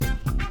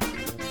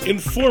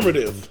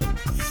Informative,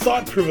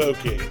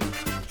 thought-provoking,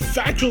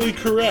 factually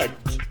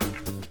correct.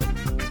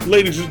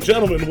 Ladies and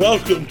gentlemen,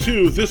 welcome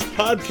to This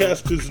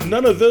Podcast Is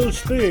None of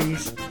Those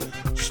Things,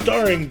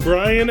 starring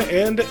Brian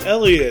and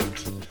Elliot.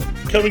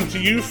 Coming to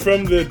you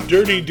from the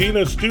Dirty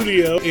Dina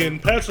studio in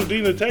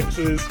Pasadena,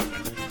 Texas.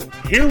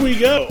 Here we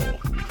go.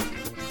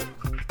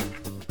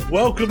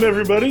 Welcome,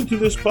 everybody, to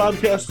This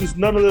Podcast Is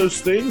None of Those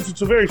Things.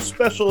 It's a very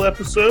special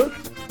episode.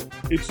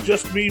 It's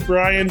just me,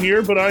 Brian,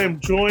 here, but I am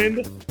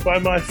joined by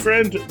my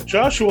friend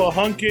Joshua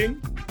Hunking.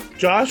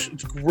 Josh,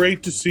 it's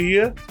great to see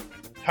you.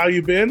 How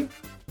you been?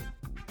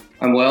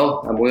 I'm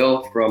well.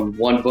 From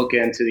one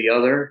bookend to the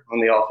other on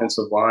the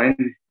offensive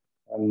line.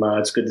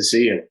 It's good to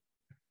see you.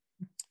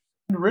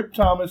 Rick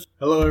Thomas.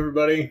 Hello,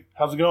 everybody.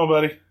 How's it going,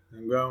 buddy?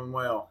 I'm going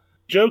well.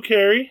 Joe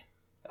Carey.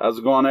 How's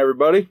it going,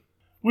 everybody?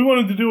 We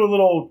wanted to do a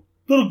little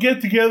get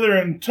together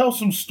and tell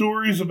some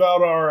stories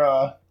about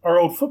our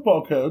old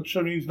football coach.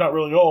 I mean, he's not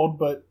really old,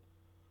 but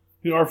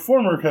our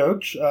former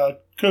coach,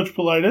 Coach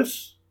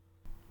Politis.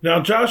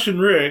 Now, Josh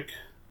and Rick,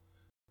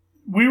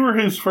 we were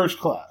his first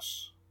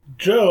class.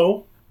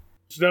 Joe,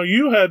 now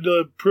you had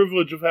the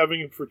privilege of having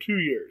him for 2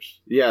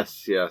 years.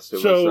 Yes.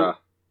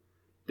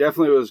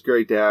 Definitely was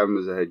great to have him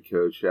as a head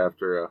coach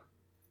after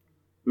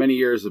many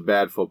years of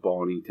bad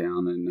football in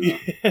E-Town. And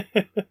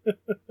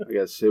I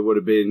guess it would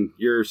have been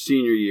your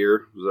senior year.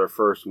 It was our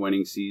first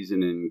winning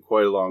season in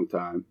quite a long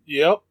time.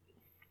 Yep.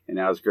 And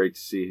that was great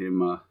to see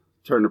him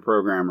turn the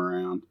program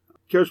around.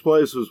 Coach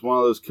Politis was one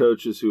of those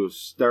coaches who was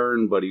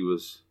stern, but he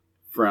was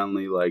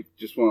friendly, like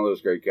just one of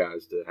those great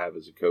guys to have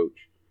as a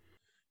coach.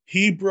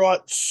 He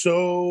brought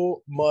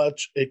so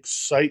much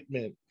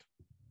excitement.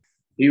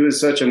 He was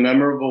such a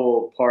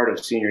memorable part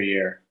of senior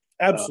year.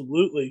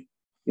 Absolutely.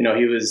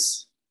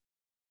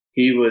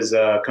 He was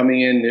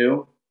coming in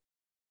new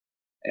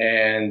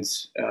and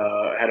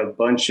had a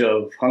bunch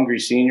of hungry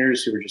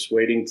seniors who were just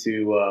waiting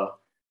to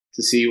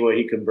see what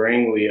he could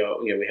bring. We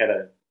had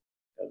a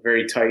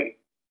very tight,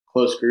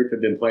 close group,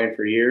 had been playing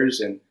for years,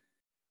 and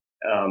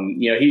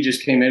he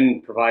just came in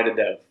and provided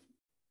that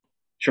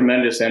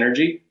tremendous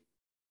energy.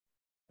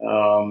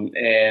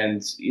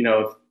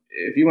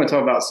 If you want to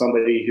talk about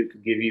somebody who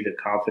could give you the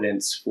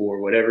confidence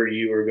for whatever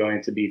you were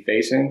going to be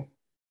facing.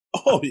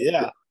 Oh,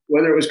 yeah.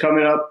 Whether it was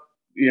coming up,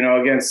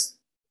 against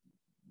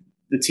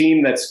the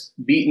team that's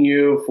beaten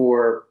you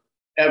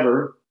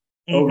forever,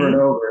 over and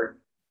over,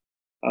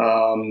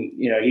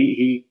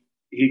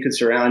 he could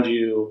surround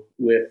you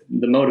with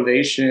the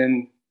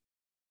motivation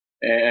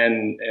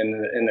and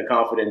the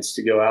confidence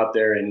to go out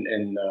there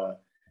and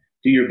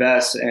do your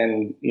best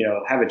and,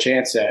 have a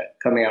chance at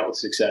coming out with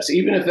success,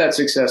 even if that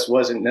success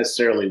wasn't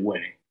necessarily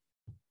winning.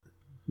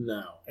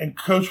 No. And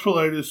Coach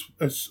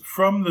Politis,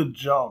 from the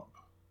jump,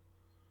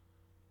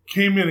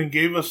 came in and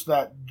gave us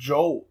that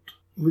jolt.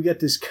 We got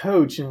this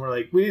coach, and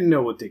we didn't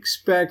know what to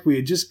expect. We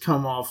had just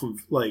come off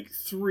of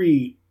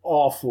 3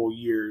 awful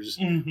years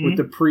with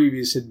the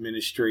previous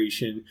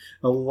administration,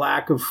 a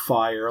lack of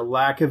fire, a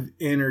lack of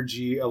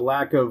energy, a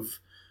lack of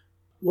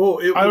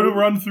I would have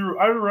run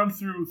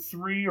through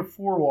 3 or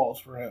 4 walls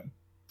for him.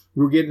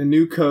 We're getting a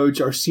new coach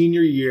our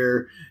senior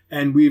year,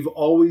 and we've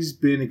always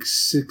been a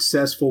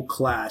successful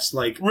class.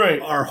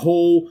 Right. Our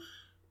whole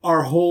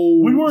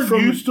we weren't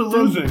used to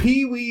losing. From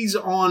Pee-wees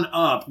on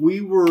up, we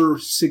were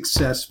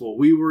successful.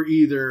 We were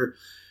either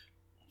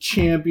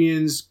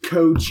champions,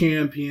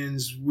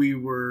 co-champions, we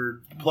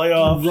were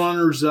playoffs,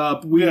 runners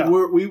up.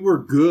 We were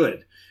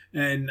good.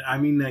 And I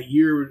mean that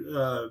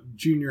year,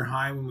 junior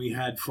high, when we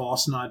had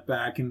Fosnot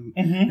back and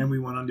we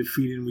went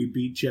undefeated and we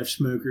beat Jeff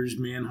Smoker's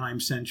Manheim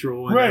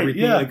Central and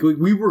everything. Yeah.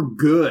 We were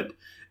good,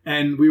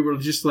 and we were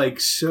just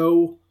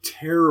so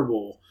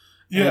terrible.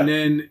 Yeah. And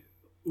then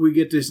we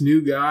get this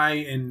new guy,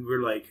 and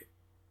we're like,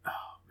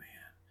 oh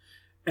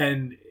man!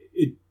 And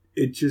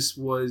it just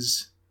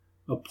was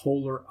a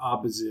polar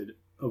opposite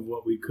of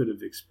what we could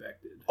have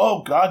expected.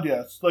 Oh God,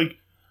 yes!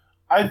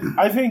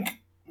 I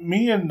think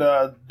me and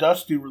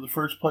Dusty were the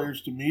first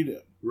players to meet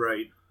him.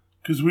 Right.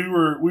 Because we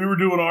were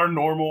doing our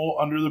normal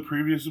under the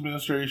previous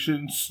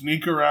administration,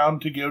 sneak around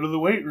to go to the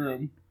weight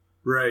room.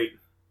 Right.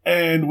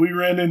 And we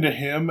ran into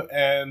him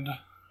and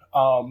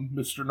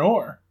Mr.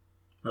 Knorr.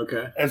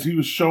 Okay. As he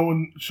was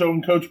showing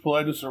Coach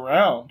Politis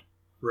around.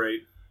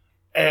 Right.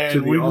 And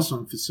to the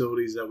awesome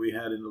facilities that we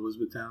had in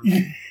Elizabethtown.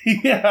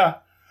 Yeah.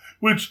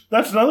 Which,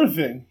 that's another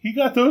thing. He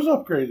got those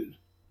upgraded.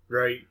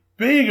 Right.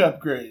 Big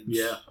upgrades.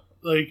 Yeah.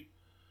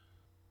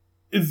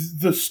 Is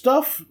the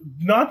stuff,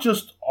 not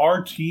just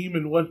our team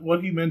and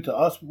what he meant to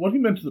us, but what he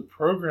meant to the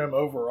program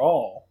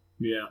overall.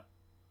 Yeah.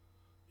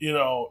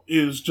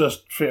 Is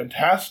just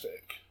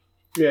fantastic.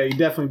 Yeah, he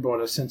definitely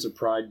brought a sense of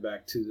pride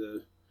back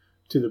to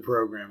the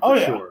program, for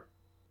sure.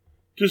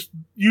 Just,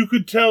 you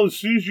could tell as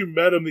soon as you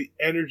met him, the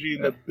energy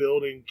in the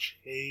building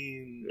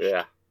changed.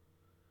 Yeah.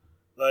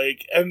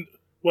 And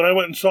when I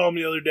went and saw him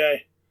the other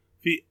day,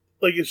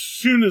 as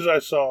soon as I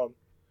saw him,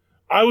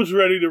 I was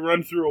ready to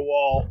run through a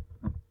wall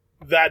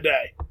that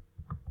day.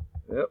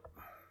 Yep.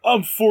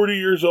 I'm 40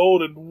 years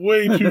old and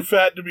way too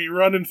fat to be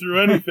running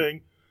through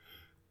anything.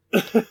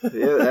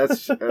 Yeah,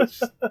 that's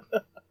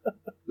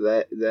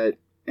that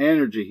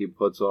energy he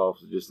puts off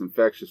is just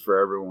infectious for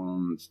everyone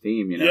on his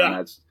team. Yeah.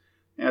 And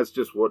that's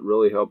just what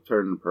really helped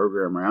turn the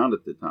program around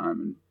at the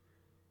time,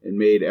 and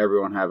made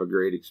everyone have a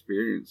great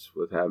experience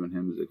with having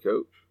him as a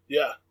coach.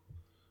 Yeah.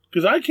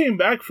 Because I came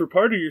back for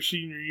part of your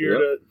senior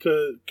year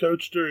to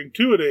coach during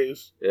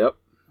two-a-days. Yep.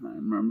 I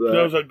remember that.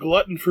 I was a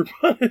glutton for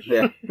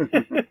punishment. Yeah.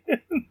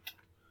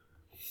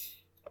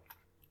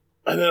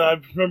 And then I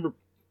remember,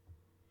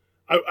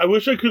 I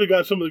wish I could have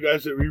got some of the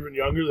guys that were even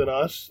younger than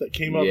us that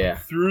came up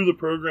through the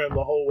program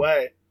the whole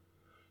way.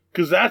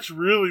 Because that's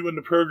really when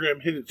the program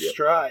hit its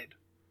stride.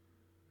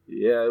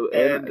 Yeah,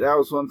 and that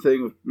was one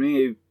thing with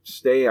me.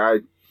 I,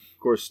 of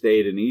course,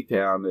 stayed in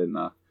E-Town and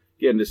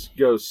getting to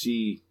go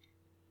see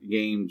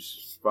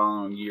games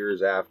following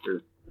years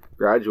after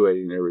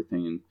graduating and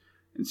everything,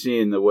 and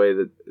seeing the way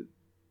the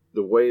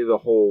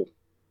whole,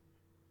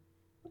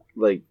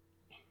 like,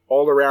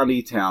 all around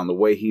E-Town, the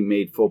way he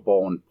made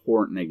football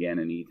important again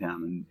in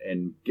E-Town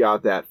and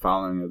got that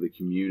following of the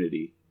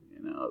community.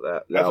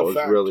 That was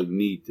really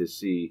neat to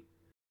see.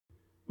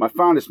 My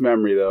fondest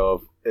memory,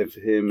 though, of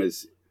him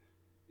is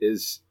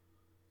his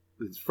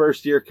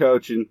first year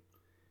coaching.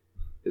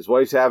 His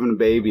wife's having a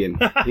baby,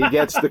 and he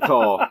gets the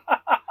call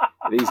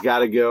that he's got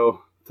to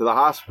go to the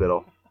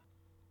hospital.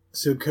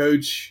 So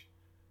Coach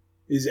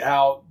is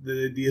out.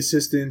 The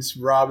assistants,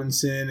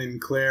 Robinson and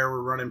Claire,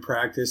 were running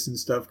practice and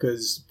stuff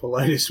because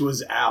Politis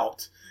was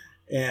out.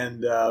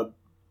 And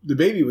the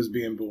baby was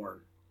being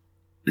born.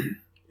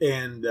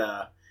 And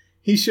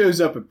he shows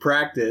up at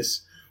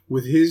practice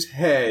with his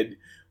head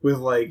with,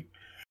 like,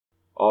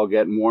 all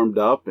getting warmed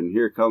up, and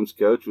here comes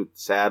Coach with the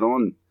saddle,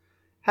 and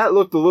hat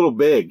looked a little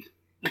big.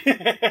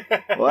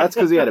 Well, that's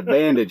because he had a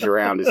bandage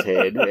around his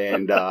head,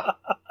 and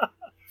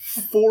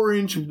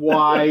 4-inch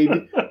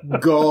wide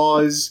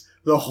gauze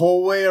the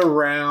whole way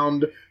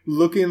around,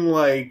 looking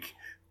like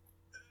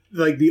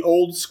the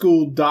old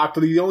school doctor.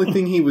 The only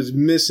thing he was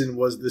missing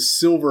was the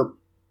silver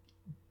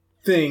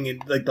thing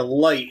and like the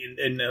light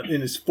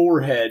in his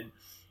forehead.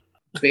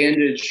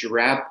 Bandage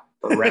wrap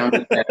around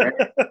his head.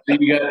 So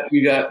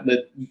you got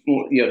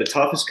the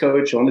toughest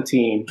coach on the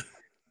team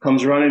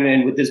comes running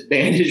in with this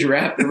bandage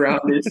wrapped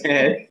around his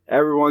head.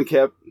 Everyone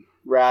kept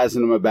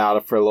razzing him about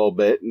it for a little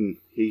bit, and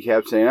he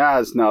kept saying,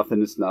 it's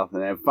nothing.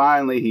 And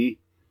finally he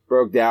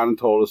broke down and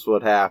told us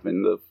what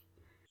happened.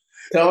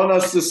 Telling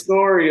us the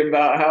story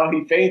about how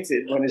he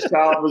fainted when his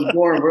child was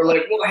born. We're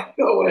like, what?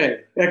 No way.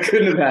 That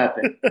couldn't have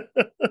happened.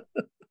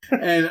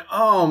 And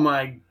oh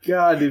my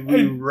God, did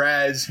we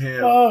razz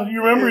him? Oh,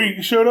 you remember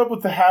he showed up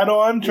with the hat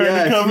on,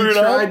 trying to cover it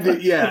up?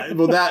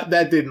 Well,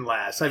 that didn't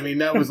last. I mean,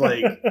 that was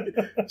like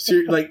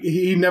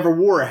he never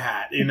wore a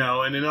hat, and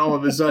then all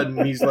of a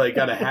sudden he's like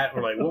got a hat.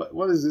 We're like,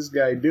 what is this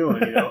guy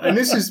doing? And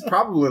this is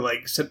probably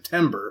like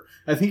September.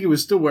 I think he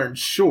was still wearing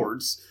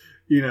shorts.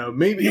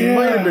 Maybe it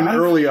might have been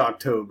early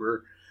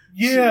October.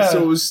 Yeah.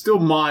 So it was still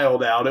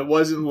mild out. It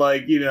wasn't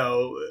like, we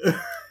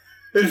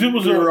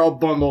were all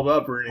bundled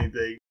up or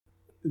anything.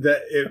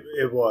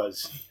 It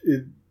was.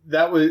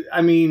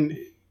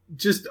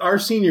 Just our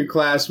senior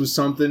class was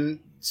something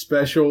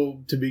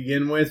special to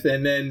begin with,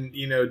 and then,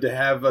 to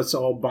have us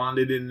all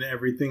bonded and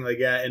everything like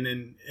that.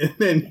 And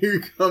then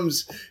here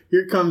comes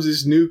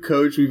this new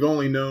coach we've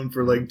only known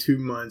for like 2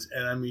 months.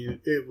 And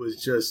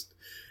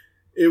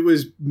it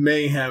was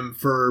mayhem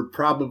for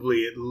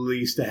probably at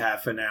least a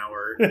half an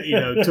hour,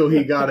 till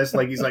he got us,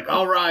 like, he's like,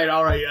 all right.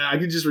 I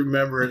can just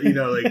remember,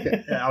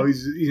 like how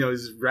he's,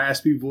 his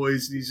raspy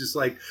voice. And he's just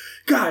like,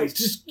 guys,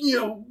 just,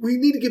 we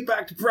need to get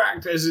back to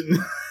practice. And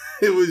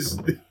it was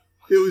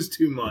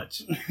too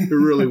much. It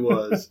really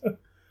was.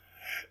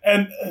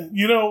 And,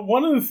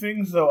 one of the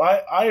things, though,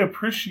 I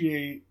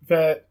appreciate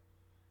that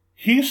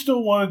he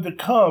still wanted to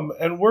come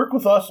and work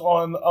with us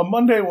on a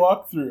Monday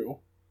walkthrough.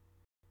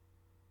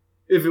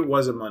 If it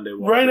was a Monday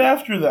walk. Right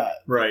after that.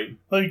 Right.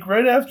 Like,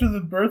 right after the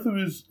birth of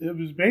his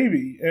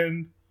baby.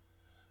 And,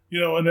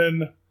 and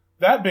then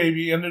that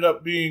baby ended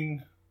up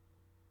being...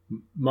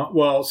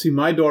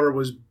 my daughter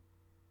was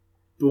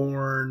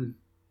born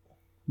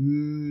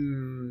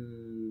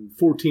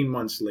 14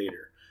 months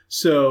later.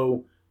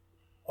 So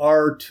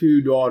our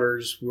two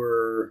daughters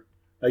were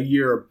a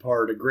year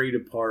apart, a grade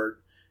apart.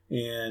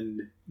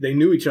 And they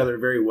knew each other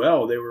very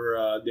well. They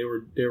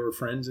were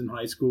friends in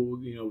high school,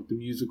 with the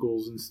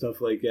musicals and stuff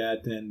like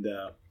that. And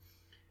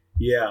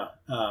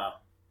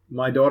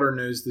my daughter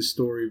knows the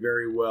story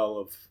very well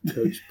of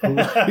Coach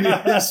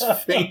Politis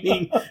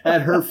fainting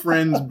at her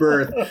friend's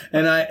birth.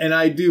 And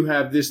I do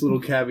have this little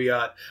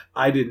caveat: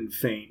 I didn't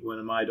faint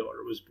when my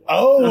daughter was born.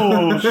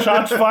 Oh,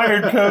 shots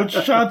fired, Coach!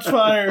 Shots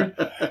fired.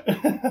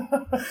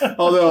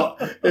 Although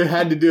it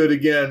had to do it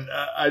again,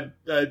 I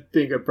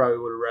think I probably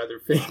would have rather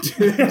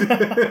fainted.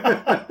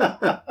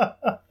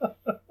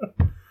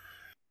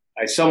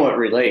 I somewhat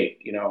relate,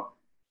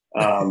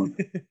 and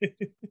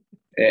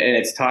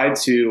it's tied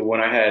to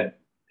when I had,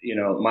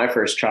 my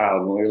first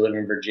child when we were living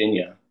in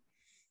Virginia,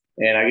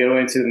 and I go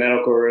into the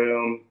medical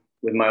room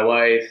with my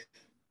wife,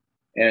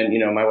 and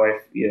my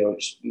wife,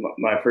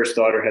 my first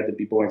daughter had to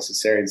be born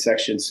cesarean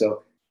section,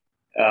 so,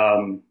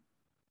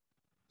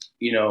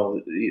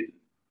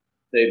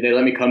 they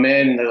let me come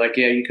in, and they're like,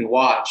 yeah, you can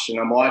watch. And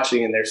I'm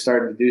watching, and they're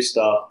starting to do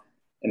stuff.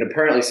 And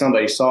apparently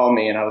somebody saw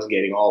me, and I was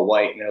getting all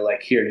white. And they're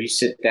like, here, you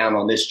sit down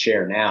on this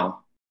chair now.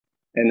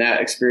 And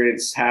that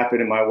experience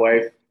happened, and my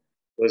wife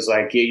was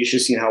like, yeah, you should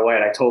have seen how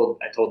white. I told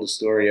the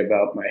story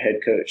about my head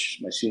coach,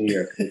 my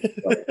senior year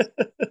coach.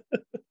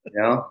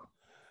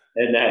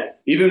 And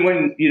that even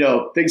when,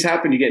 things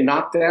happen, you get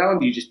knocked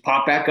down, you just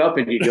pop back up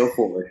and you go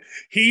forward.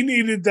 He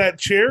needed that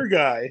chair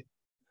guy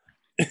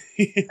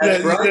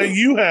that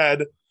you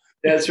had.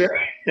 That's right.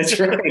 That's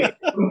right.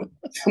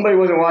 Somebody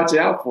wasn't watching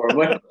out for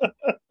him.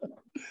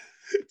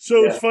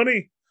 So It's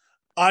funny.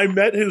 I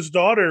met his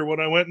daughter when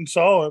I went and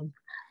saw him.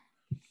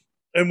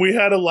 And we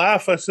had a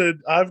laugh. I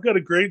said, I've got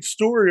a great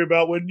story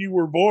about when you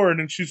were born.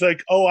 And she's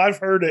like, oh, I've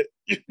heard it.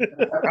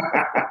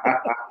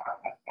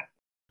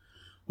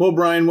 Well,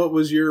 Brian, what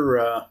was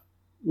your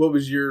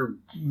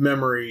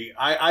memory?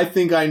 I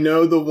think I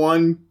know the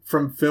one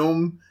from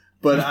film,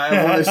 but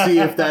I want to see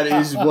if that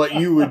is what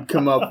you would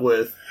come up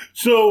with.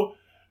 So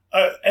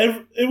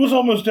it was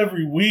almost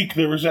every week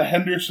there was a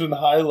Henderson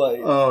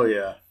highlight. Oh,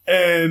 yeah.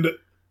 And,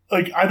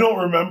 I don't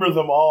remember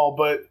them all,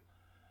 but,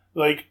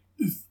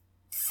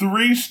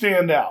 3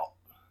 stand out.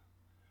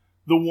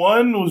 The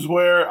one was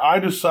where I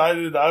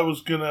decided I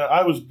was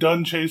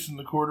done chasing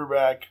the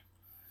quarterback.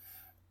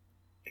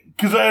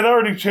 Because I had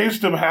already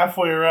chased him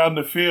halfway around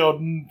the field,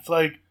 and it's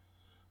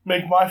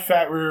make my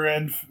fat rear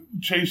end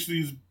chase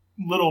these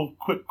little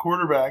quick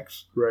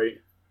quarterbacks. Right.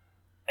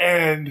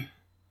 And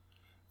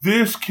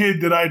this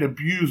kid that I'd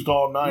abused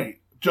all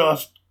night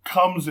just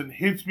comes and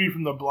hits me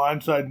from the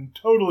blind side and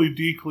totally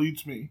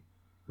decleats me.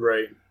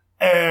 Right.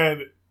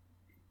 And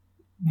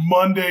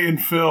Monday in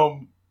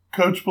film,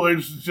 Coach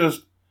Pilatus is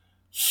just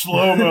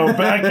slow-mo,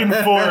 back and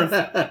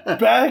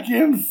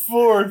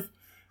forth.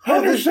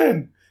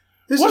 Henderson!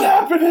 What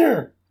happened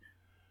here?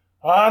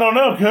 I don't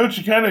know, Coach.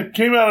 You kind of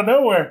came out of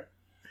nowhere.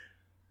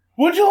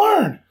 What'd you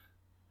learn?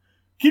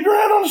 Keep your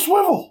head on a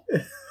swivel.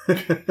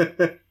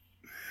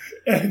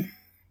 And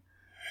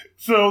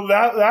so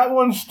that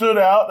one stood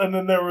out, and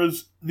then there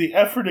was the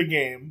Ephrata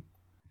game.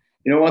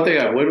 One thing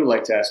I would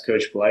like to ask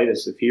Coach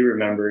Pilatus, if he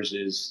remembers,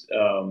 is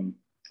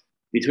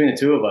between the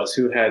two of us,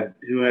 who had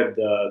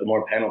the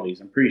more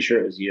penalties? I'm pretty sure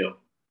it was you.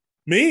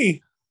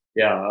 Me?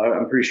 Yeah,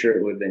 I'm pretty sure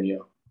it would have been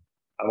you.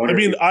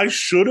 I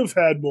should have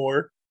had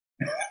more.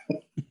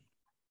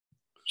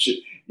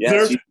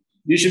 Yes,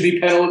 you should be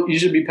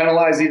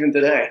penalized even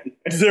today.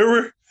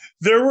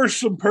 There were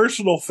some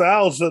personal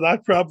fouls that I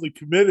probably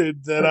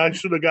committed that I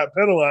should have got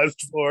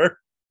penalized for.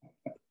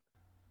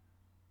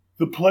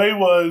 The play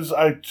was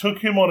I took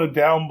him on a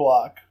down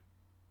block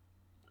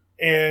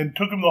and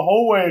took him the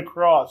whole way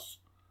across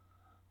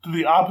to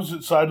the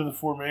opposite side of the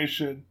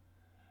formation.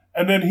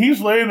 And then he's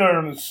laying there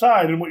on his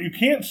side, and what you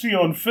can't see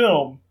on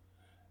film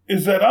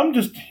is that I'm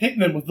just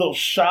hitting him with little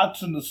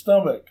shots in the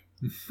stomach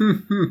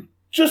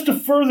just to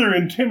further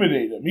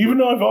intimidate him, even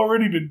though I've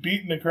already been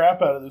beating the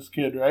crap out of this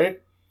kid,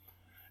 right?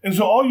 And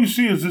so all you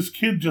see is this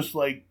kid just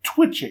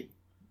twitching.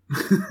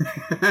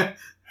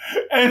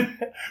 And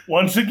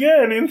once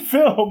again in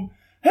film,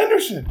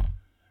 Henderson,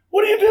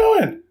 what are you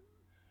doing?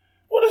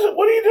 What is it?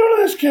 What are you doing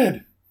to this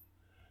kid?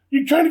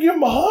 You trying to give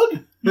him a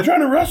hug? You trying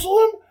to wrestle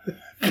him?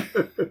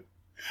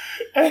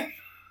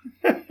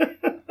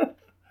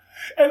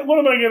 And what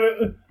am I going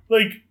to...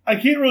 I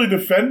can't really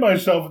defend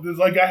myself with this.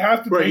 I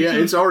have to right, take this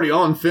it's already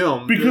on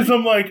film. because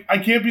I'm I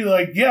can't be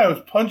I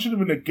was punching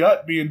him in the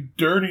gut, being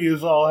dirty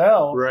as all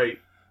hell. Right.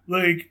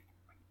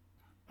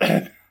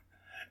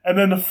 And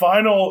then the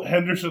final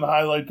Henderson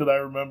highlight that I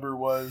remember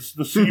was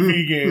the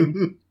CV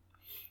game.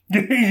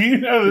 You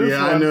know this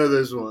one. I know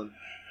this one.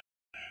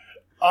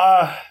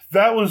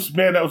 That was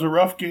a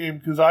rough game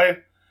because I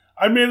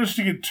managed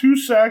to get 2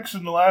 sacks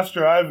in the last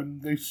drive,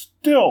 and they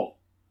still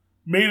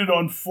made it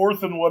on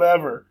 4th and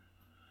whatever.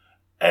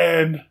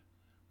 And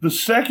the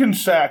second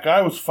sack,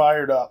 I was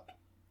fired up.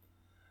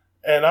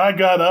 And I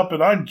got up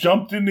and I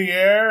jumped in the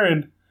air,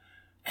 and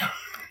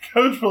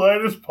Coach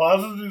Pilatus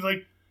pauses. He's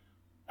like,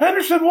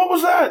 Henderson, what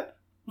was that?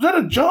 Was that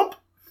a jump?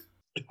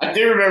 I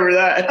do remember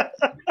that.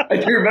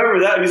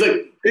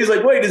 He's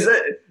like, wait, is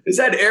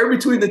that air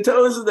between the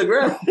toes and the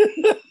ground?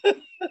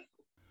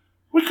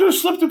 We could have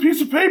slipped a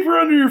piece of paper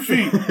under your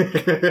feet.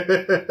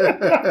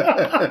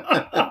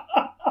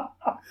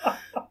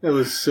 That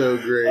was so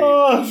great.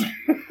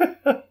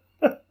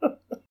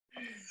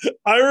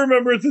 I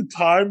remember at the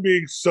time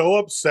being so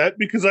upset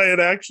because I had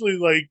actually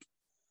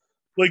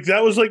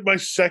that was my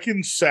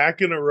second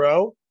sack in a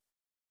row.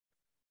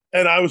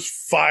 And I was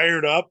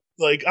fired up.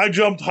 I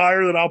jumped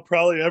higher than I'll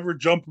probably ever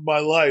jump in my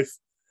life.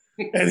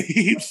 And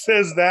he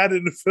says that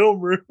in the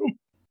film room.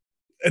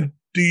 And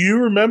do you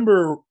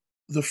remember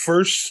the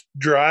first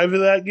drive of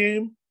that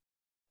game?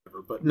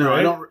 But no, right?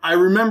 I don't. I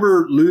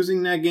remember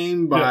losing that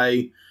game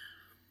by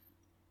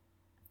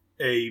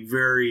a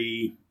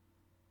very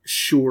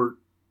short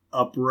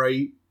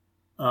upright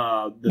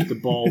that the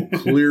ball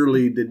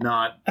clearly did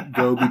not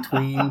go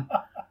between.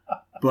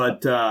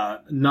 But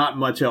not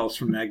much else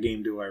from that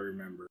game do I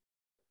remember.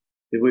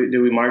 Did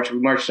we march? We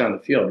marched down the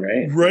field,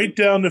 right? Right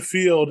down the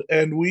field,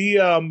 and we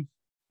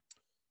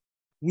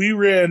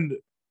ran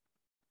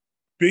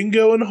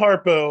bingo and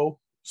harpo,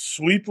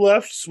 sweep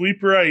left,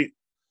 sweep right,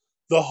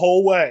 the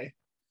whole way,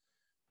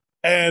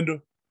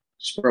 and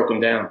just broke them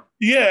down.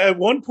 Yeah, at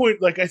one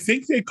point, like I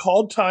think they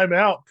called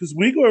timeout because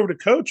we go over to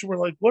coach and we're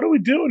like, "What are we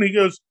doing?" He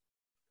goes,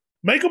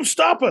 "Make them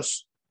stop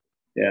us.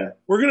 Yeah,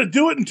 we're gonna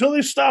do it until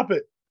they stop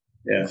it."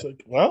 Yeah, it's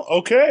like, well,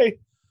 okay,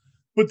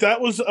 but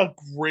that was a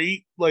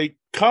great like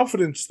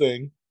confidence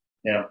thing.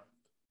 Yeah,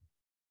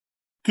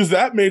 because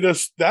that made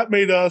us,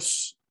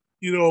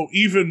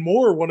 even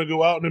more want to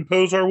go out and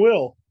impose our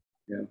will.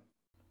 Yeah,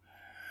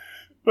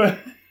 but.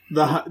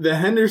 The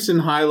Henderson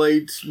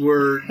highlights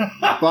were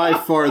by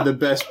far the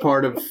best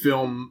part of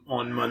film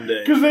on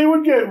Monday. Because they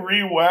would get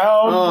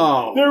rewound.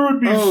 Oh, there would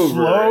be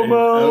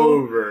slow-mo.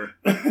 Over.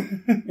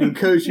 And,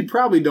 Coach, you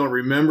probably don't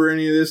remember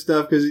any of this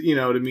stuff because, you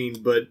know what I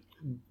mean, but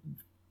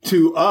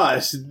to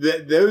us,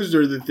 those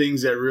are the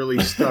things that really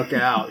stuck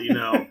out, you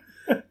know.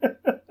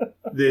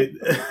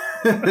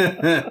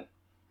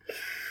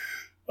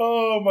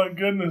 Oh, my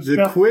goodness.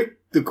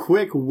 The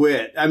quick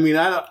wit. I mean,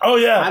 I don't. Oh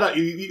yeah. I don't.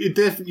 You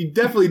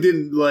definitely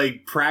didn't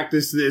like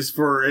practice this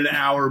for an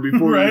hour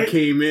before right? you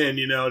came in.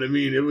 You know what I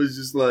mean? It was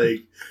just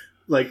like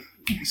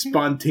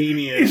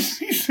spontaneous.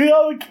 You see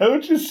all the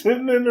coaches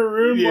sitting in the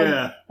room,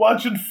 like,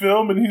 watching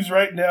film, and he's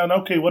writing down,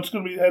 okay, what's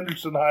going to be the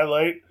Henderson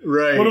highlight?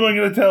 Right. What am I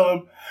going to tell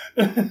him?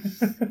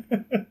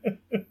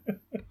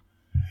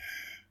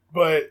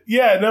 But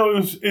yeah, no,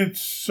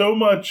 it's so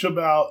much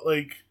about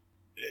like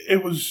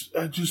it was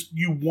just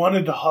you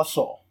wanted to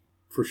hustle.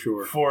 For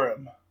sure. For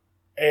him.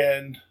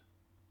 And,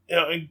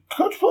 and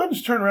Coach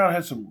Paulides turned around and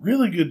had some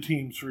really good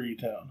teams for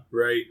E-Town.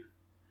 Right.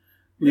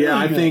 Really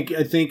I think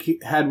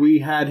had we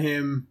had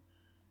him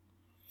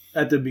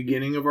at the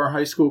beginning of our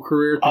high school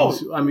career, very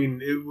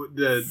different. It would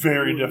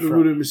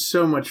have been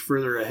so much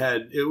further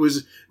ahead. It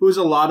was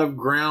a lot of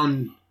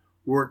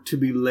groundwork to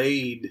be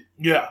laid.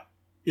 Yeah.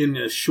 In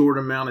a short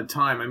amount of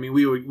time. I mean,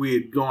 we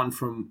had gone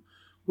from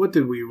what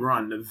did we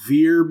run? The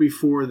Veer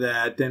before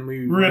that. Then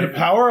we ran a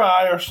Power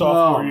I our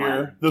sophomore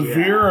year. The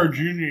Veer our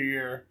junior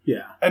year.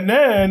 Yeah. And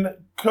then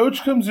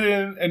Coach comes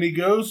in and he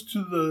goes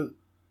to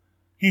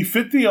he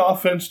fit the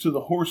offense to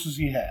the horses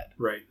he had.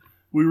 Right.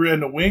 We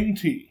ran the wing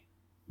tee.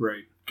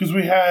 Right. Because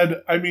we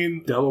had,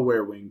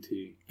 Delaware wing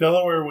tee.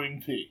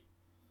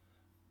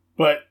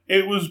 But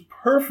it was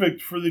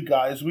perfect for the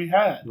guys we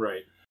had.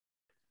 Right.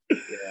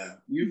 Yeah.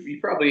 You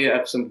probably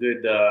have some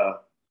good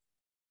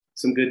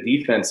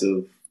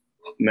defensive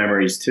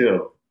memories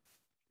too.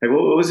 Like,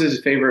 what was his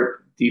favorite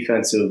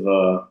defensive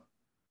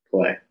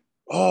play?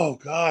 Oh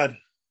God,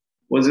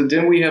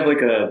 Didn't we have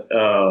like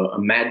a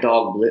Mad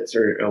Dog Blitz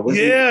or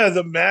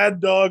the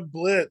Mad Dog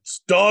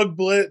Blitz, Dog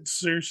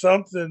Blitz or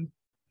something?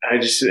 I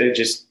just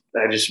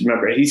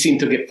remember he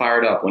seemed to get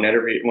fired up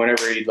whenever he'd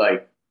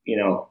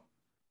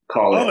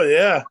call it. Oh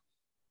yeah,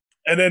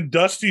 and then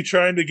Dusty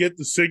trying to get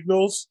the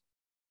signals.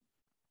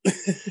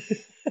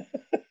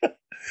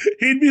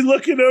 He'd be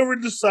looking over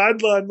the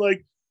sideline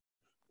like,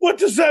 what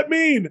does that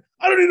mean?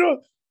 I don't even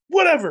know.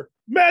 Whatever.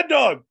 Mad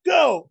Dog,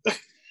 go.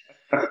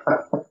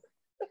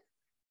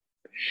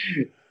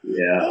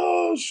 Yeah.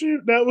 Oh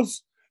shoot, that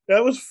was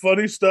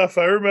funny stuff.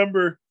 I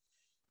remember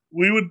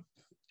he'd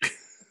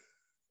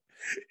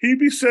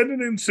be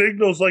sending in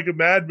signals like a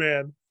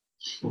madman,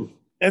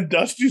 and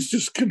Dusty's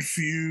just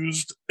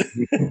confused.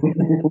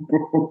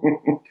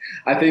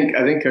 I think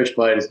Coach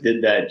Paulides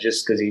did that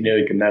just because he knew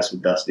he could mess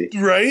with Dusty.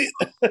 Right?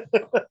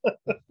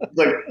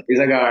 He's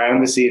like, all right, I'm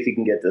going to see if he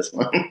can get this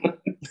one.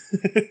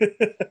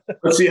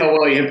 Let's see how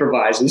well he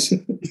improvises.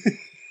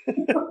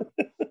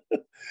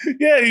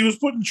 Yeah, he was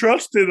putting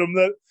trust in him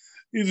that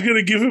he's going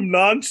to give him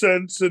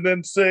nonsense and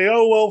then say,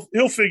 oh, well,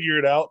 he'll figure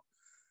it out.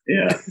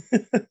 Yeah.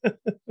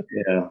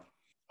 Yeah.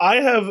 I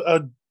have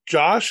a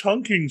Josh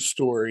Hunking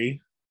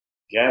story.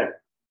 Yeah.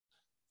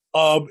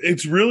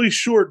 It's really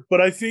short,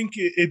 but I think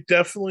it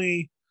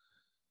definitely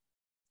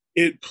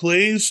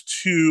plays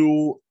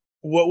to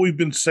what we've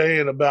been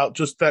saying about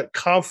just that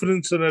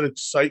confidence and that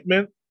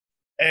excitement.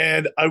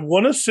 And I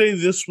want to say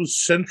this was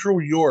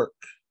Central York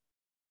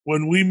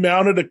when we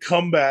mounted a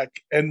comeback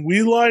and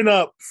we line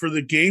up for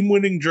the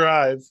game-winning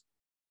drive.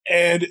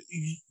 And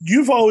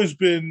you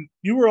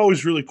were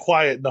always really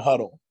quiet in the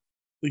huddle.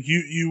 Like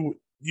you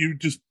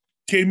just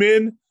came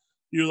in,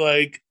 you're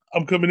like,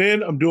 I'm coming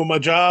in, I'm doing my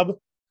job,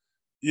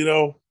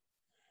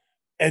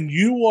 and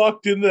you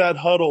walked into that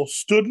huddle,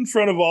 stood in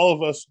front of all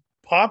of us,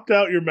 popped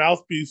out your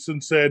mouthpiece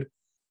and said,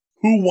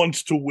 who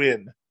wants to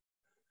win?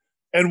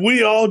 And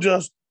we all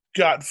just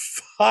got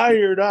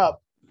fired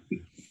up.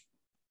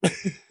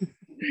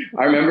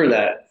 I remember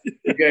that.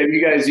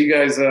 You guys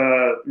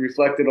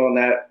reflected on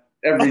that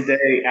every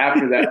day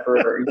after that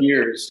for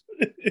years.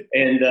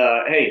 And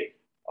hey,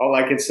 all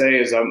I can say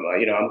is I'm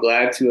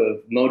glad to have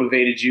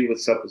motivated you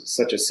with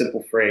such a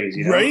simple phrase.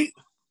 Right?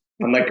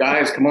 I'm like,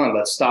 guys, come on,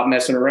 let's stop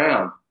messing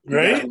around.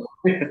 Right?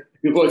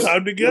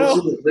 Time to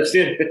go. Let's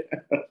do it.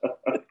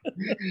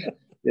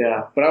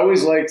 Yeah, but I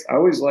always liked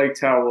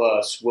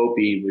how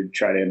Swopey would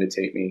try to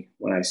imitate me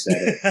when I said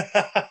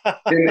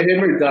it.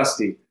 Him or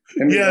Dusty.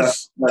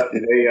 Yes. Dusty,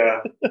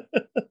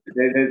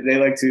 they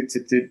like to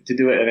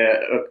do it in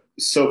a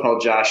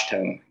so-called Josh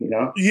tone, you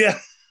know? Yeah.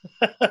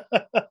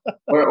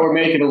 or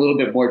make it a little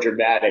bit more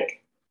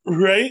dramatic.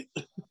 Right?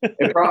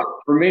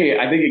 For me,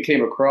 I think it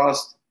came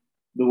across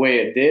the way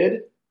it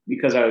did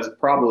because I was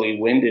probably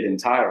winded and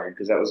tired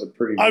because that was a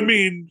pretty. I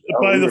mean,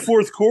 by the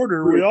fourth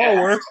quarter, we all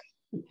were.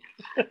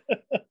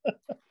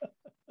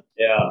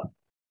 Yeah.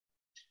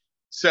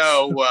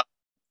 So,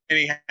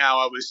 anyhow,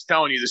 I was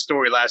telling you the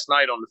story last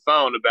night on the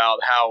phone about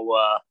how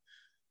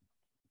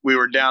we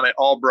were down at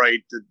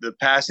Albright, the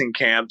passing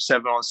camp,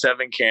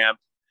 7-on-7 camp,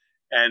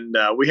 and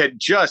we had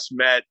just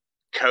met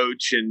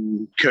Coach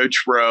and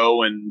Coach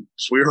Rowe, and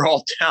so we were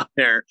all down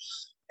there,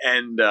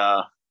 and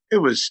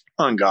it was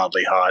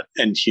ungodly hot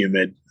and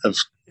humid, like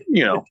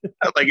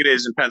it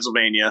is in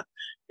Pennsylvania.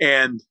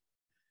 And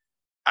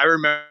I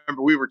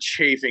remember we were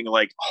chafing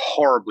like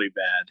horribly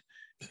bad,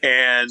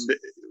 and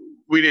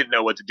we didn't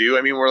know what to do.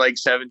 I mean, we're like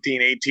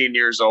 17, 18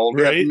 years old.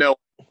 Right. We have no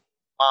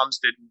moms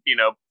didn't,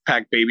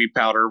 pack baby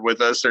powder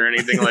with us or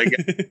anything like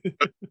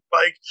that.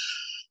 Like,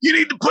 you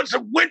need to put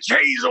some witch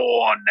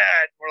hazel on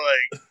that. We're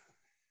like,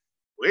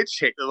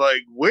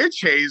 witch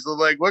hazel?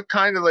 Like, what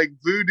kind of like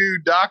voodoo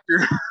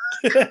doctor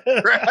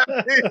crap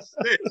is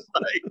this?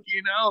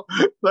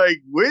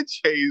 Like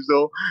witch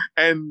hazel.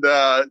 And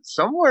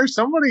somewhere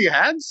somebody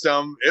had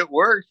some. It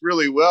worked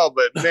really well,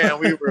 but man,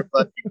 we were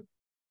like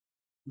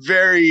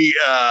very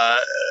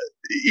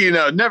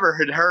never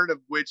had heard of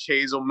witch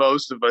hazel,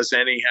 most of us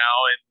anyhow,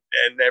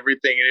 and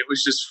everything. And it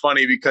was just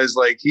funny because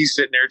like he's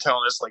sitting there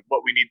telling us like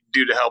what we need to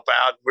do to help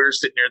out. And we're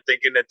sitting there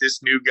thinking that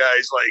this new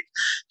guy's like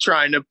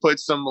trying to put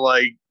some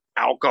like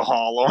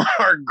alcohol on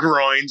our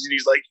groins, and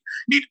he's like,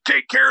 need to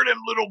take care of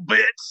them little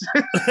bits.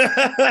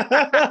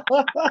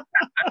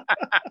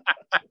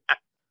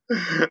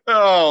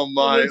 Oh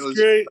my, it was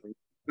great. It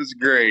was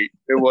great.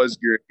 It was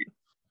great.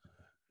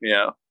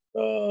 Yeah.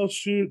 Oh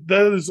shoot,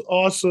 that is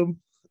awesome.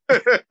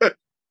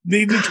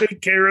 Need to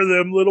take care of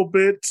them little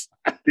bits.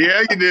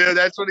 Yeah, you do.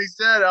 That's what he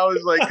said. I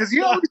was like, because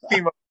he always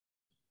came up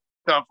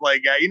with stuff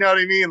like that. You know what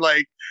I mean?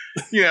 Like,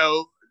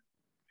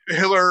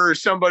 Hiller or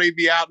somebody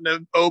be out in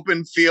the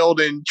open field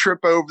and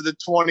trip over the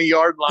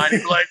 20-yard line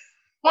and be like,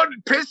 what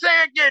did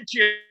Pissant get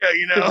you?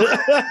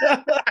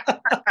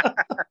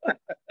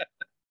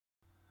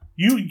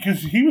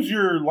 Because he was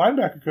your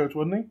linebacker coach,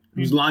 wasn't he?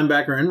 He was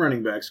linebacker and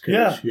running backs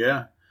coach.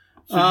 Yeah.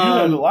 So you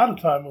had a lot of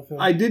time with him.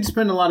 I did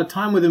spend a lot of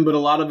time with him, but a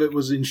lot of it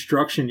was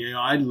instruction.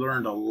 I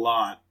learned a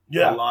lot.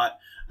 Yeah. A lot.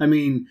 I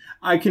mean,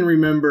 I can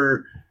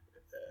remember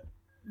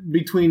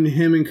between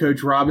him and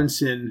Coach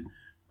Robinson,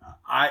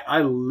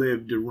 I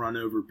lived to run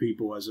over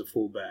people as a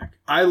fullback.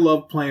 I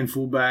love playing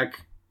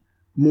fullback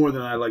more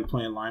than I like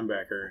playing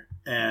linebacker.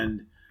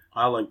 And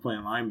I like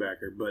playing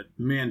linebacker, but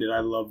man, did I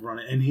love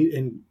running.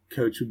 And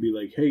Coach would be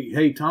like,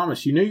 hey,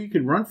 Thomas, you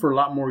could run for a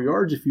lot more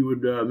yards if you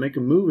would make a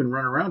move and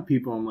run around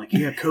people. I'm like,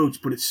 yeah, Coach,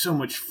 but it's so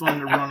much fun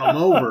to run them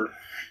over.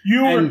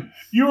 You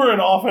were an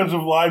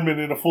offensive lineman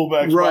in a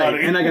fullback's right,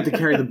 body. And I got to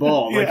carry the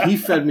ball. Like, he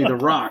fed me the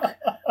rock.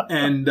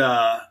 And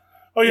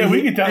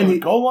we get down to the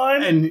goal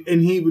line.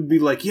 And he would be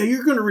like, yeah,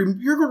 you're gonna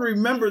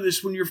remember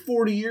this when you're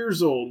 40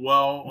 years old.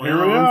 Well,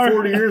 I'm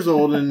 40 years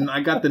old, and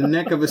I got the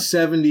neck of a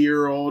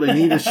 70-year-old. I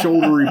need a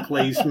shoulder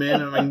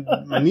replacement. And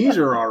my knees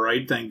are all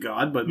right, thank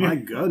God. But my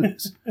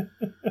goodness.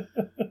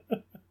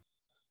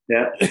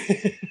 Yeah,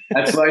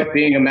 that's like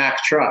being a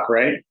Mack truck,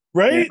 right?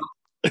 Right.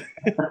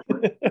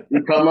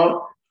 You come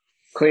up,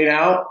 clean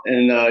out,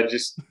 and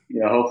just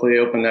hopefully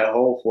open that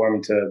hole for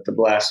him to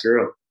blast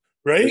through.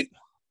 Right.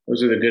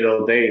 Those are the good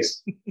old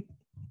days.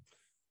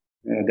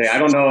 I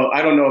don't know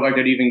if I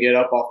could even get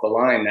up off the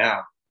line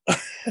now.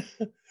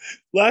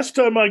 Last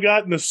time I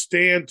got in a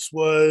stance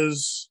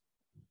was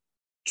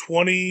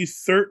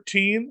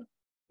 2013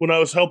 when I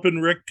was helping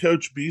Rick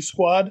coach B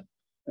Squad.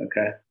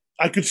 Okay.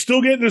 I could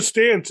still get in a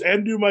stance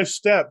and do my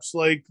steps.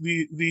 Like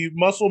the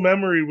muscle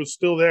memory was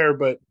still there,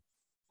 but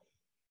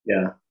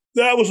yeah,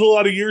 that was a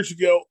lot of years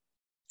ago.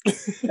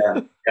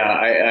 Yeah.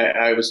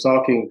 I was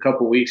talking a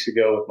couple weeks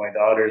ago with my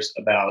daughters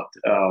about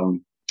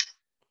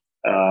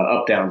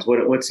up downs.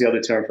 What's the other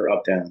term for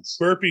up downs?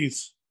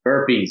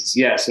 Burpees,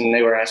 yes. And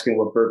they were asking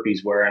what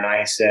burpees were, and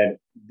I said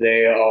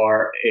they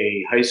are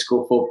a high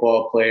school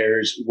football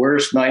player's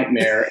worst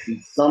nightmare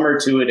in summer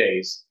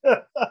two-a-days.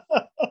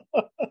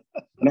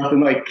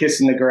 Nothing like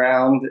kissing the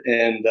ground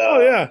and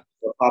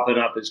popping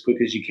up as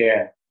quick as you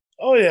can.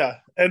 Oh yeah,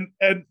 and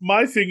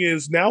my thing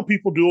is now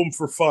people do them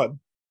for fun.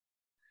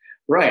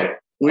 Right.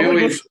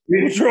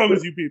 What's wrong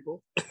with you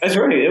people? That's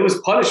right. It was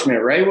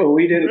punishment, right? Well,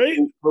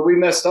 when we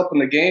messed up in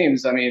the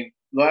games. I mean,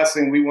 the last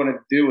thing we wanted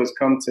to do was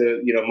come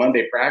to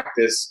Monday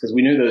practice because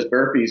we knew those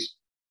burpees.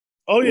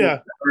 Oh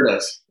yeah, hurt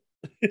us.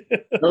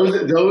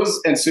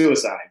 those and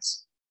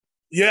suicides.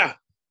 Yeah,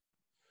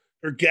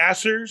 or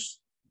gassers.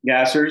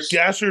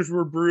 Gassers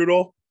were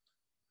brutal.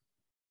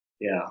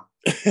 Yeah.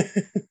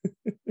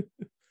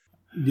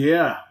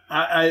 Yeah,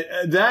 I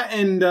that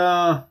and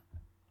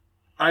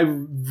I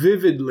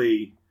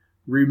vividly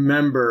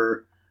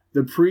remember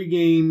the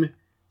pregame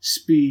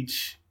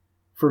speech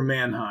for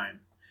Mannheim.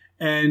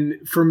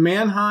 And for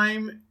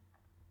Mannheim,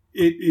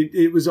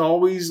 it was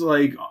always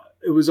like,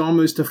 it was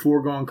almost a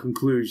foregone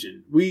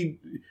conclusion. We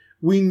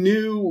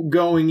knew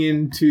going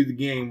into the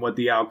game what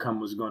the outcome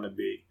was going to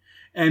be.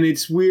 And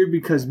it's weird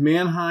because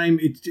Mannheim,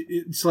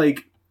 it's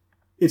like,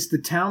 it's the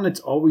town that's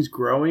always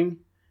growing,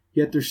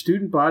 yet their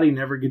student body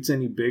never gets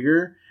any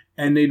bigger.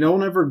 And they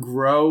don't ever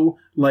grow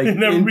like into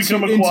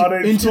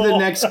the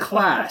next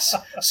class.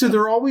 So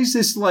they're always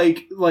this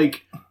like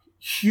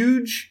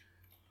huge,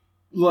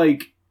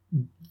 like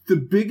the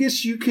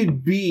biggest you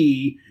could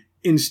be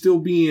and still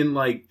be in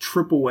like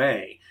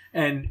AAA.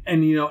 And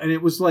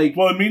it was like,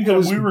 well, it means it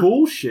was we were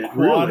bullshit,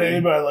 really.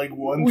 by like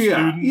one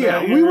student.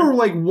 Yeah, we were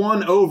like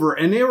one over,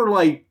 and they were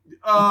like,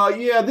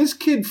 this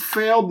kid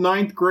failed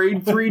 9th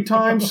grade 3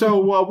 times, so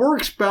we're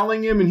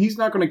expelling him, and he's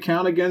not going to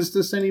count against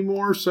us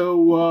anymore.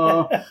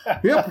 So,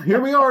 yep, here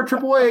we are,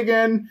 AAA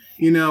again.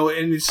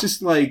 And it's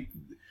just like,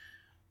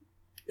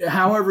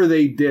 however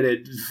they did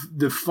it,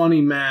 the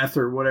funny math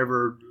or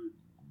whatever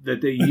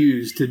that they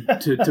used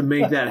to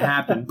make that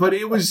happen. But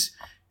it was,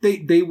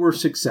 they were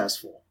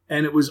successful.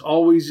 And it was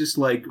always just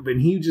like,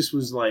 and he just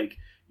was like,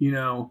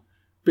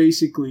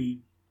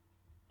 basically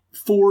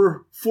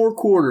 4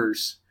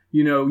 quarters.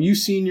 You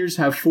seniors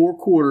have 4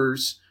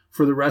 quarters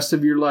for the rest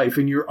of your life,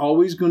 and you're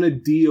always going to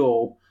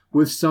deal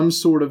with some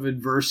sort of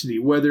adversity,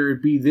 whether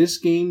it be this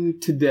game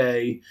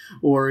today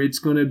or it's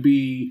going to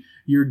be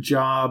your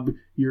job,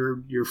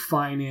 your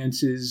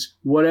finances,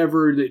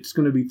 whatever that's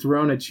going to be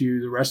thrown at you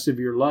the rest of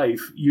your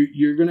life.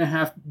 You're going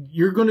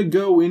to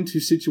go into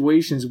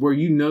situations where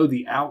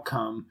the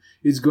outcome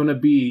is going to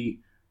be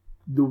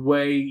the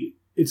way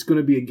it's going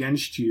to be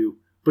against you,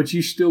 but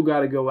you still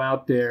got to go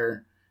out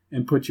there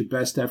and put your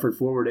best effort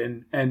forward.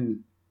 And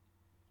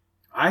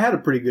I had a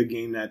pretty good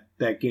game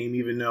that game,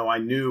 even though I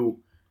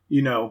knew,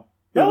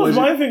 that was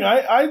my thing.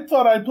 I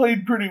thought I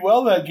played pretty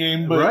well that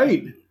game, but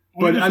right.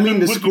 But I mean,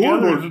 the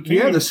scoreboard,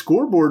 the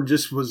scoreboard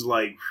just was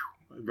like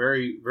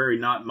very, very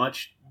not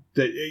much.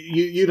 That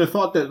you'd have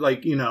thought that,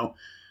 like,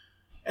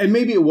 and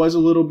maybe it was a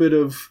little bit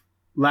of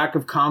lack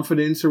of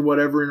confidence or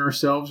whatever in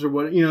ourselves or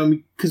what,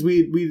 because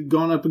we'd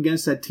gone up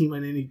against that team,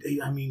 and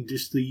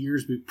just the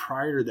years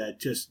prior to that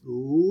just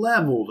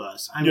leveled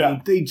us.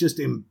 They just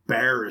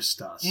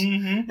embarrassed us,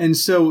 and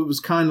so it was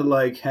kind of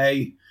like,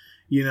 hey,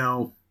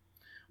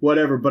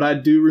 whatever. But I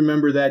do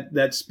remember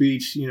that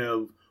speech,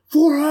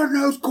 4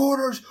 hard-nosed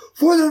quarters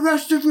for the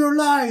rest of your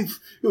life.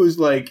 It was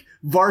like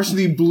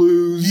Varsity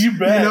Blues. You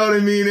bet. You know what I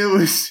mean? It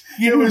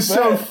was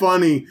so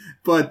funny.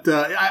 But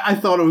I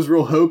thought it was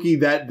real hokey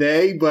that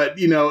day. But,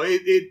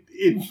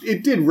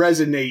 it did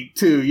resonate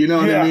too. You know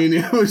what I mean?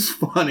 It was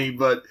funny,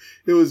 but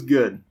it was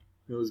good.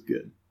 It was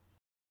good.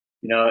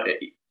 I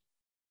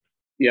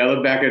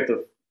look back at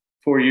the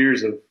 4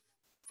 years of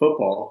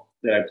football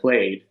that I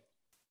played.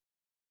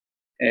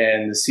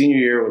 And the senior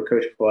year with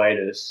Coach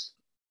Politis,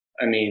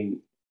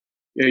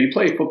 you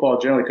play football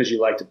generally because you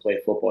like to play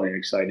football and you're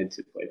excited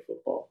to play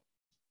football.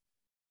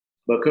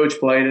 But Coach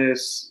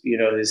Politis,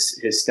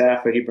 his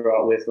staff that he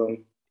brought with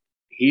him,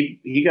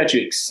 he got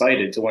you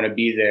excited to want to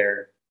be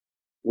there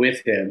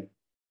with him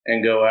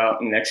and go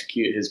out and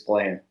execute his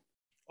plan.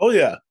 Oh,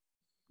 yeah.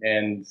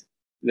 And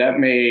that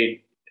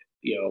made,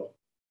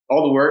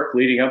 all the work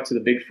leading up to the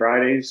Big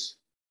Fridays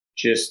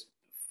just,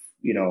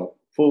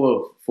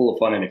 full of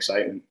fun and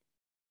excitement.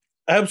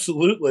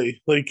 Absolutely.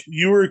 Like,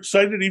 you were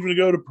excited even to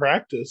go to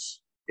practice.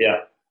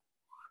 Yeah.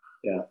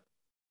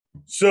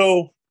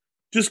 So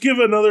just give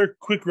another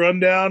quick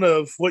rundown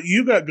of what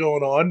you got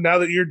going on now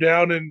that you're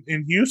down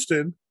in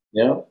Houston.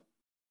 Yeah.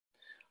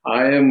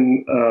 I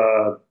am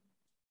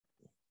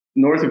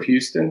north of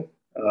Houston,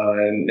 in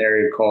an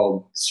area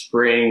called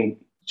Spring,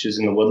 which is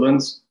in the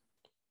Woodlands.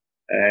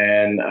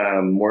 And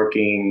I'm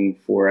working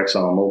for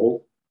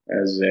ExxonMobil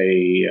as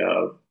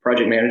a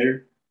project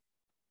manager.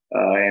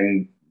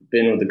 I'm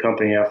been with the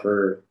company now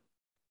for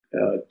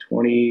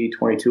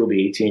 2022 will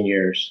be 18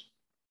 years.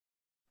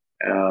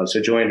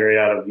 So joined right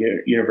out of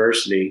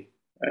university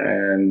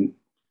and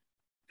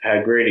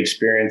had great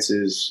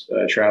experiences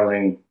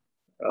traveling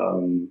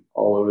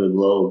all over the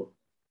globe.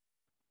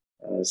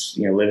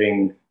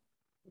 Living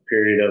a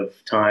period of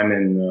time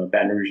in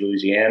Baton Rouge,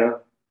 Louisiana,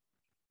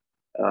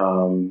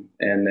 and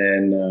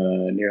then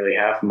nearly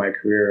half of my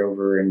career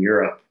over in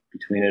Europe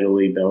between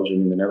Italy,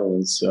 Belgium, and the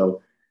Netherlands.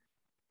 So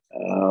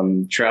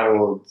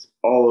traveled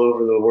all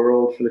over the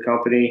world for the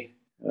company.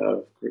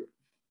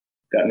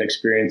 Gotten to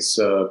experience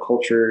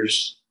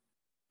cultures,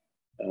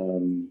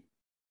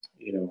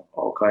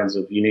 all kinds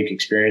of unique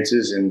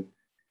experiences, and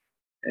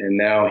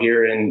now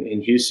here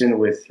in Houston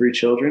with 3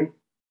 children.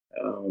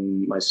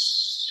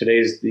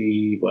 Today's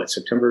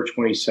September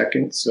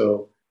 22nd.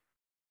 So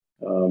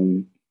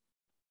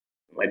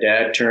my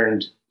dad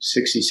turned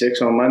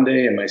 66 on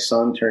Monday, and my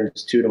son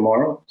turns 2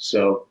 tomorrow.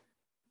 So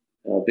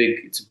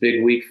it's a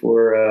big week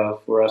for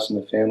us and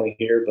the family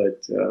here,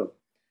 but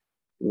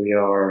we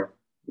are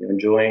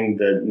enjoying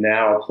the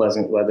now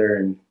pleasant weather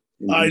in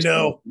I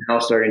know. Now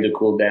starting to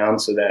cool down,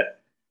 so that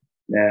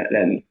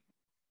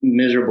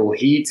miserable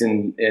heat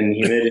and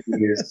humidity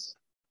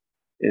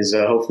is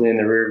hopefully in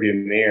the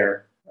rearview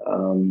mirror.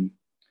 I'm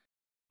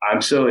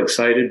so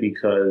excited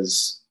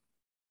because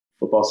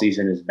football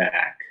season is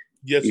back.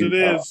 Yes, it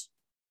is.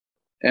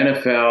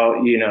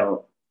 NFL,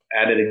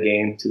 added a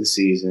game to the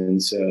season,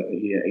 so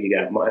you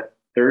got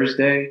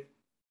Thursday,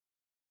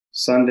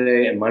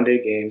 Sunday, and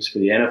Monday games for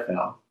the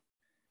NFL.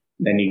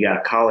 Then you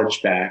got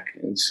college back,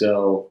 and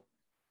so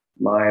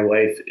my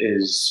wife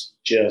is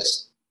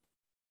just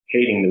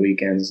hating the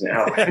weekends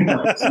now. Watching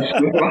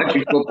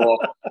football.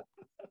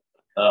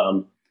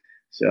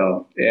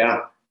 So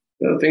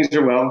things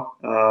are well.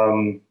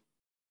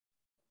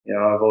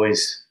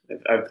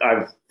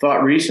 I've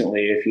thought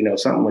recently if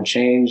something would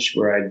change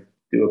where I'd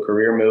do a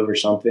career move or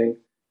something.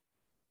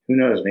 Who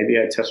knows? Maybe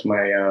I'd test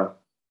myself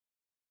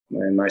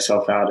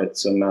out at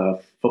some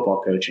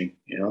football coaching.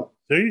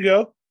 There you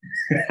go.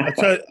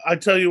 I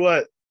tell you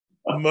what,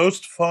 the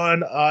most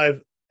fun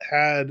I've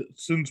had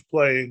since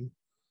playing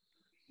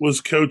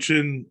was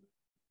coaching.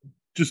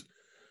 Just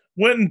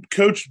went and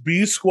coached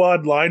B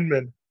squad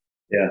linemen.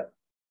 Yeah.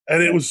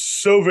 And it was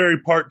so very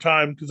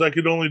part-time because I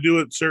could only do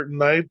it certain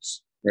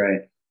nights.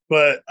 Right.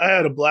 But I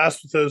had a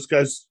blast with those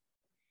guys.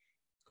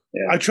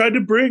 Yeah. I tried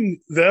to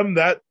bring them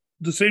the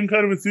same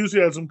kind of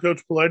enthusiasm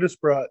Coach Politis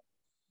brought.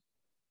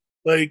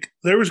 Like,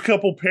 there was a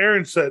couple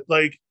parents that,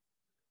 like,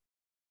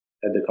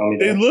 had to calm me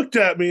they down. looked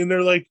at me and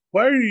they're like,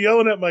 "Why are you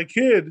yelling at my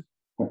kid?"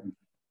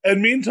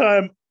 And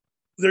meantime,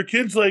 their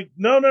kid's like,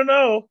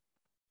 No,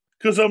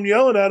 because I'm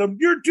yelling at him.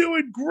 You're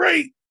doing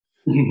great.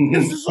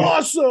 This is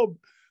awesome.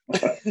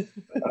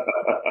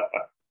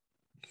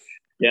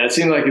 Yeah, it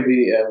seemed like it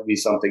would be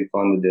something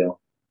fun to do.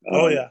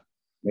 Oh yeah.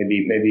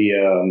 Maybe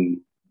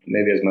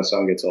as my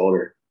son gets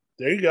older.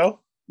 There you go.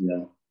 We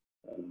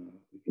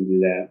can do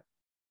that.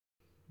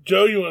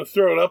 Joe, you want to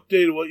throw an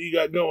update of what you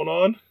got going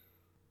on?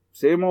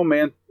 Same old,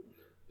 man.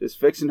 Just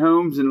fixing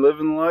homes and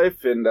living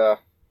life, and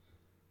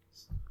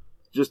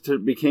just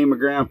became a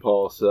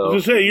grandpa. So I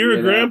was gonna say, you're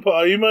a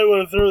grandpa. You might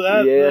want to throw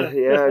that.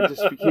 Yeah. I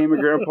just became a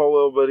grandpa a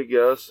little bit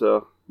ago,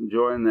 so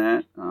enjoying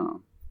that.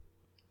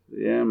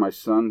 My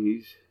son,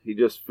 he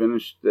just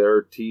finished.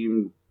 Their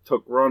team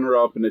took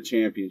runner-up in the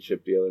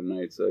championship the other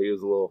night, so he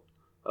was a little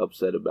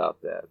upset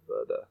about that.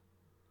 But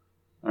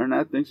other than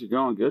that, things are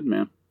going good,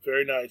 man.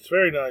 Very nice,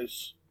 very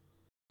nice.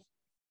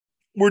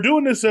 We're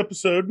doing this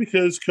episode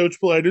because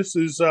Coach Politis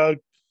is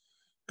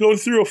going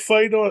through a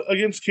fight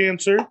against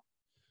cancer.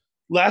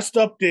 Last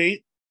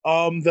update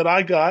that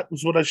I got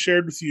was what I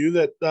shared with you,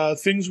 that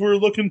things were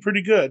looking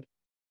pretty good.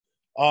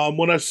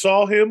 When I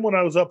saw him when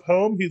I was up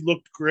home, he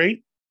looked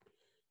great,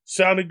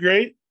 sounded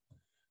great.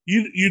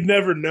 You'd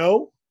never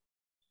know.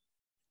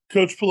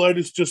 Coach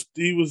Politis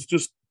he was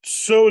just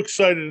so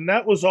excited, and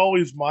that was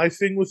always my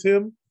thing with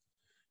him.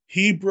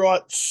 He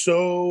brought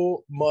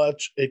so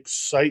much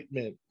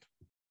excitement.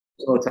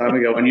 A long time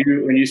ago, when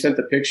you sent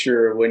the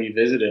picture when you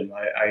visited him,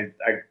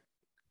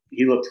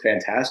 he looked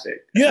fantastic.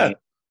 Yeah. I mean,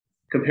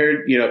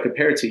 compared to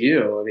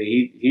you, I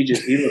mean, he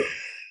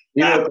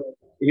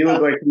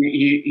looked like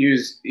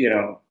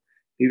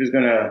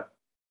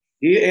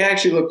he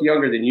actually looked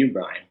younger than you,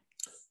 Brian.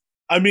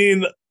 I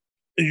mean,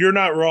 you're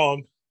not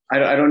wrong.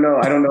 I don't know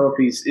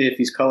if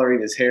he's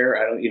coloring his hair.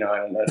 I don't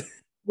know.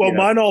 Well,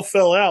 mine all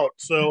fell out,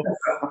 so.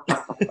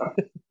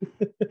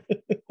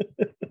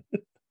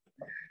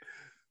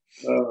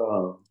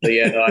 But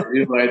yeah, no, I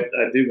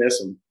do miss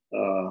him,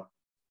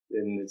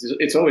 and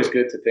it's always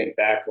good to think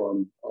back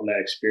on that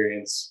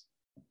experience.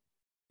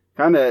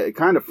 Kind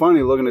of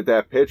funny looking at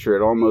that picture.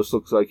 It almost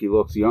looks like he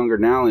looks younger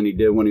now than he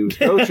did when he was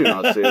coaching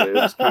us. It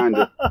was kind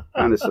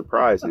of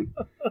surprising,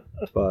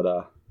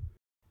 but.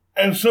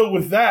 And so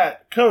with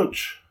that,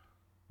 Coach,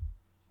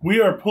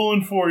 we are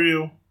pulling for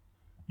you.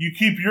 You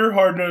keep your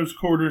hard-nosed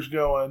quarters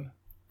going.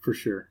 For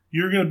sure.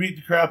 You're going to beat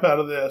the crap out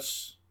of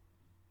this.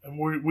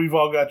 And we've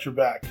all got your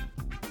back.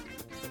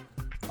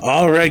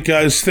 All right,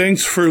 guys.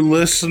 Thanks for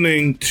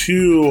listening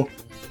to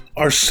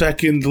our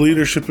second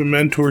Leadership and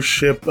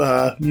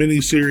Mentorship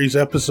mini-series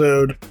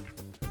episode.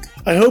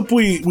 I hope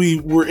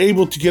we were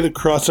able to get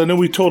across. I know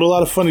we told a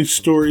lot of funny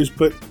stories,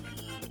 but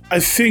I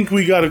think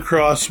we got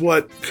across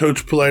what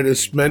Coach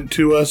Politis meant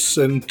to us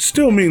and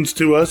still means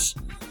to us.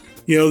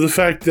 The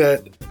fact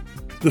that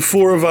the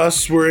four of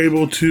us were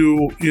able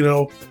to,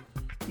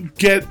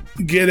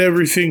 get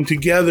everything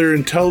together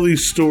and tell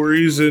these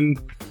stories and,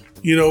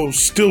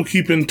 still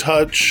keep in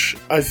touch,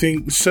 I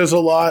think says a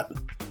lot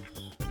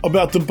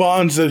about the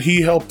bonds that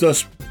he helped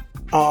us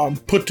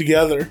put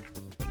together.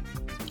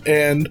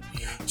 And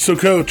so,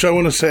 Coach, I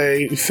want to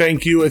say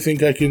thank you. I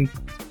think I can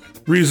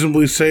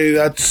reasonably say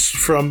that's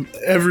from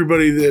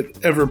everybody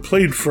that ever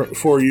played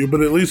for you,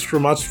 but at least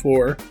from us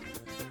four.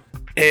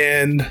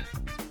 And,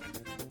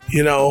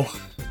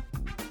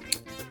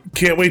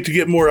 can't wait to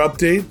get more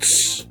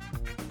updates.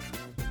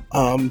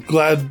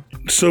 Glad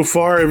so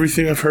far,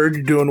 everything I've heard,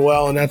 you're doing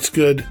well, and that's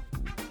good.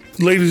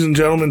 Ladies and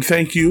gentlemen,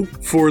 thank you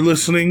for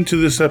listening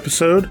to this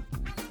episode.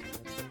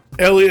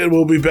 Elliot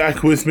will be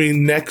back with me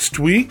next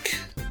week.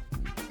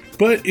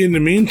 But in the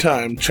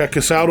meantime, check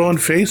us out on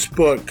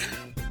Facebook.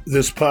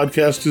 This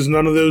podcast is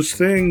none of those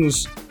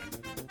things.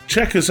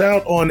 Check us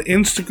out on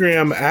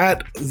Instagram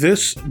at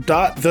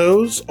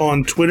this.those,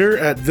 on Twitter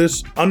at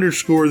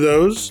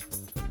this_those.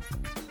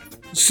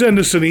 Send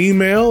us an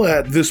email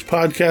at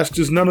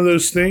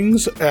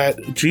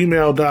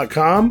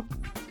thispodcastisnoneofthosethings@gmail.com.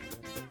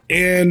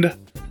 And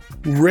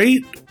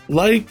rate,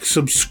 like,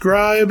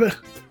 subscribe.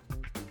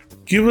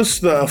 Give us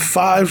the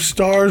 5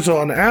 stars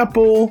on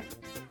Apple.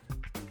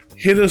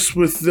 Hit us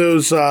with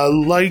those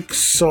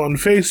likes on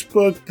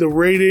Facebook, the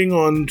rating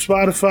on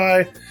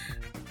Spotify.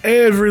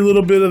 Every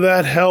little bit of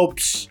that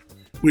helps.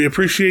 We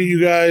appreciate you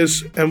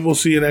guys, and we'll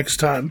see you next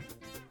time.